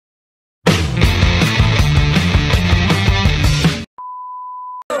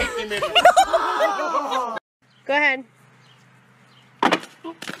Go ahead.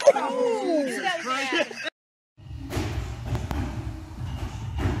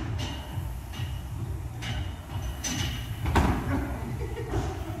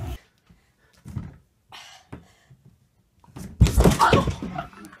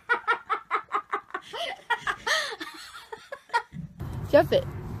 Jump it.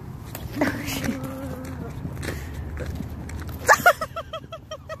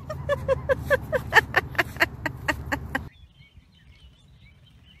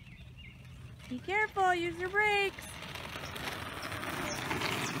 Be careful, use your brakes.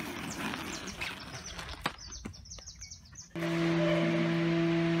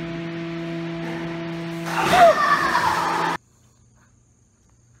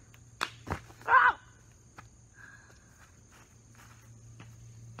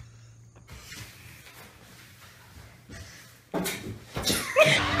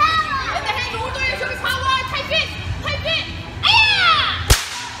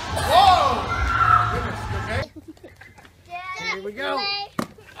 Here we go.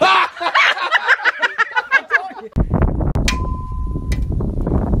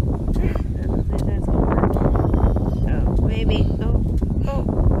 Oh, baby. Oh,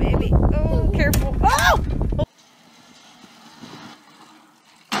 baby. Oh, careful. Oh!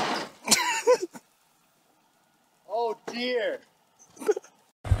 Oh dear.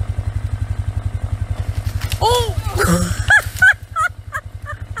 Oh!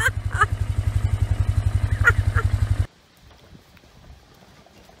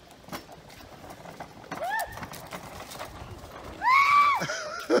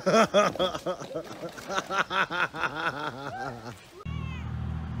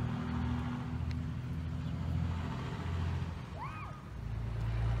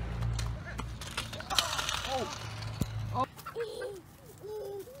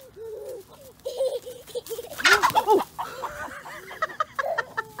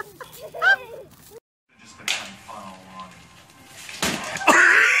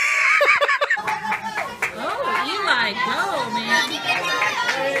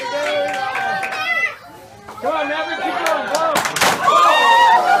 Come on, Maverick, keep going, go!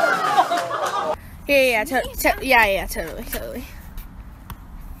 Yeah, totally.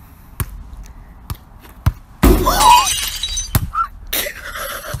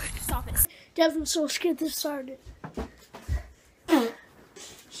 Stop it. Devin's so scared to start it. No,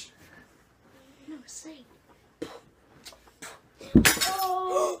 say.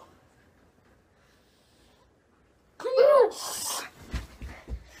 Oh.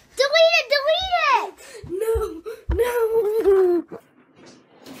 Delete it! No.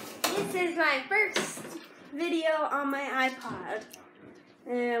 This is my first video on my iPod.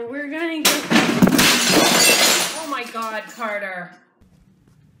 And we're gonna go. Oh my God, Carter.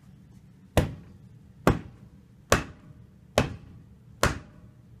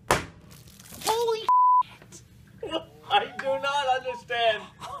 Holy I do not understand.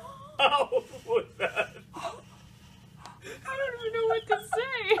 How was that? I don't even know what to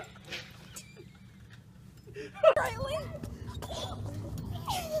say. Riley.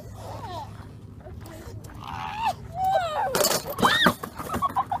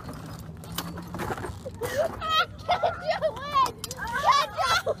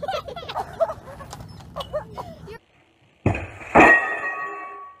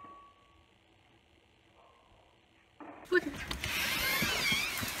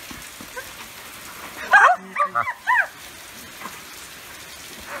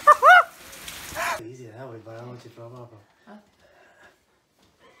 Easy that way, but I don't want you to throw them off.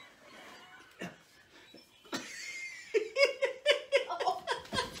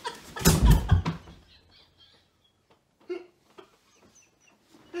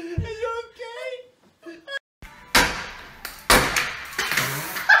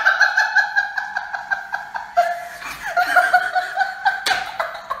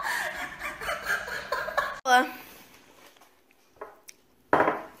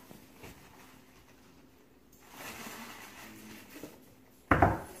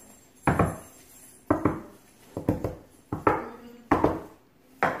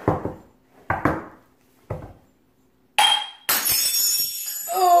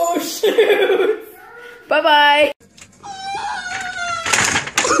 Oh, shoot! Bye-bye!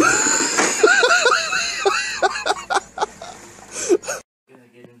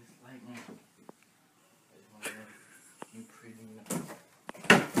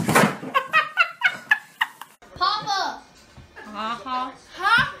 Papa! Uh-huh.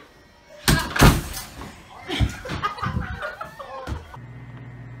 Huh?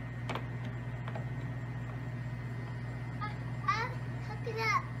 Hook it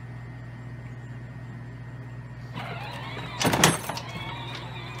up.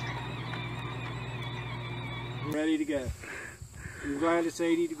 ready to go. I'm glad it's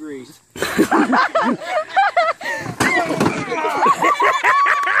 80 degrees. Okay,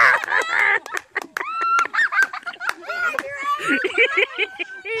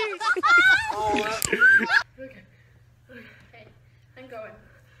 I'm going.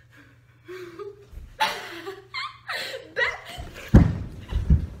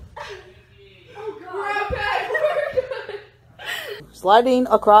 Sliding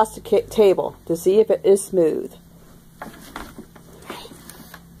across the table to see if it is smooth.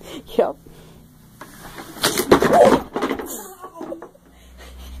 Yep.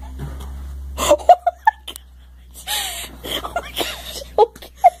 Oh my gosh.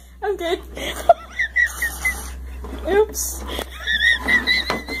 Okay. I'm good. Oops.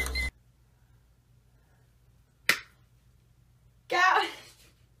 God.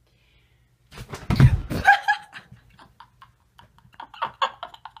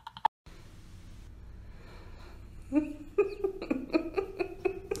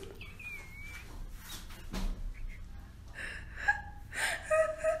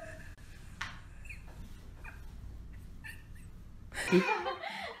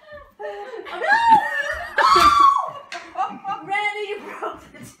 Randy, you broke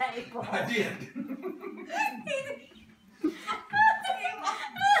the table. I did.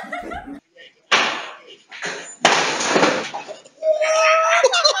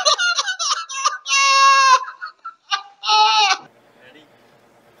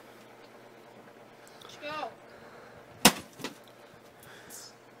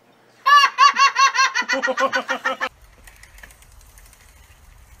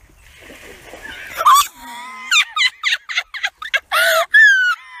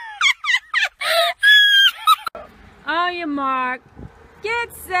 On your mark,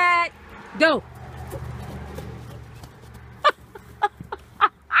 get set, go.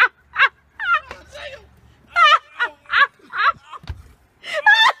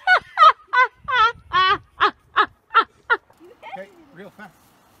 Okay, real fast.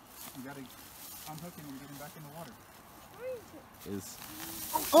 You gotta unhook him and get him back in the water.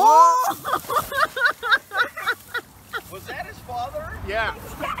 Was that his father? Yeah.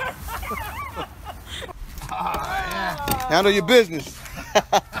 Handle your business.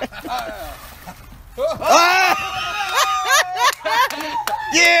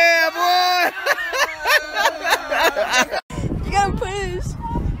 Yeah, boy. You gotta push.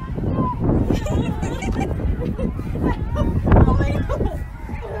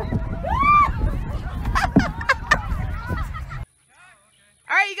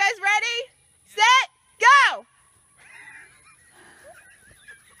 Alright, you guys ready? Set, go!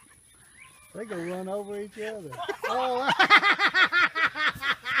 They gonna run over each other. Oh.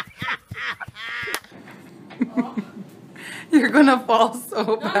 You're gonna fall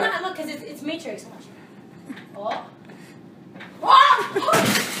so bad. No, look, because it's Matrix. Oh.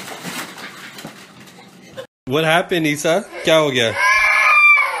 What happened, Isa? क्या हो गया?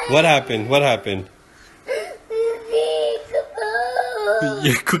 What happened? What happened?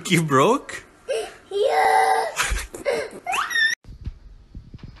 Your cookie broke?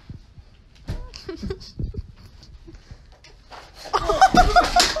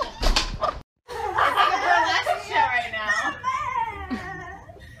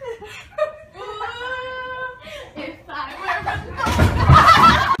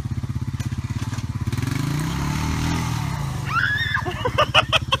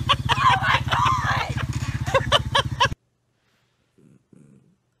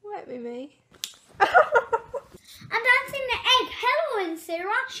 Me. I'm dancing the egg. Hello,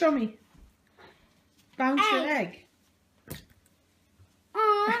 Sarah. Show me. Bounce your Egg. egg.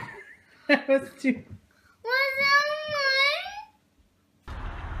 Aw. That was too. Was that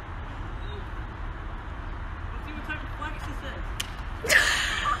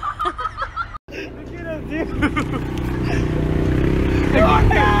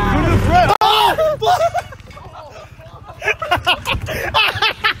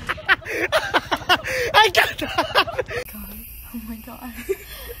I got that. Oh my god.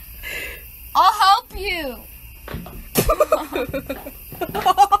 I'll help you.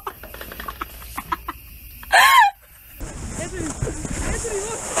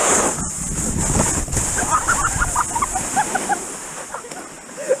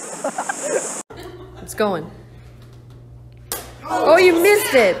 It's going. Oh, you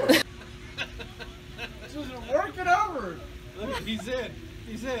missed it. Work it over. Look, he's in.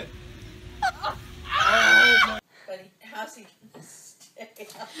 He's in. But how's he gonna stay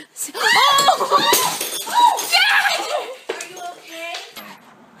up? Oh! Are you okay?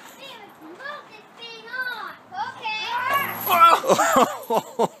 Move this thing on. Okay.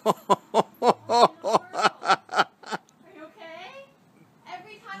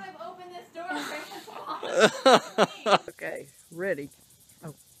 time I've opened this door, Frank has Okay, ready.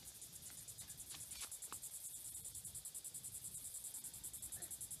 Oh.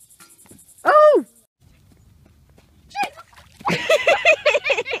 Oh!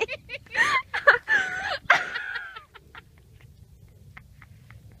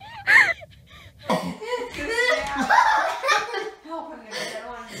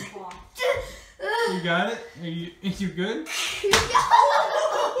 You got it? Are you good?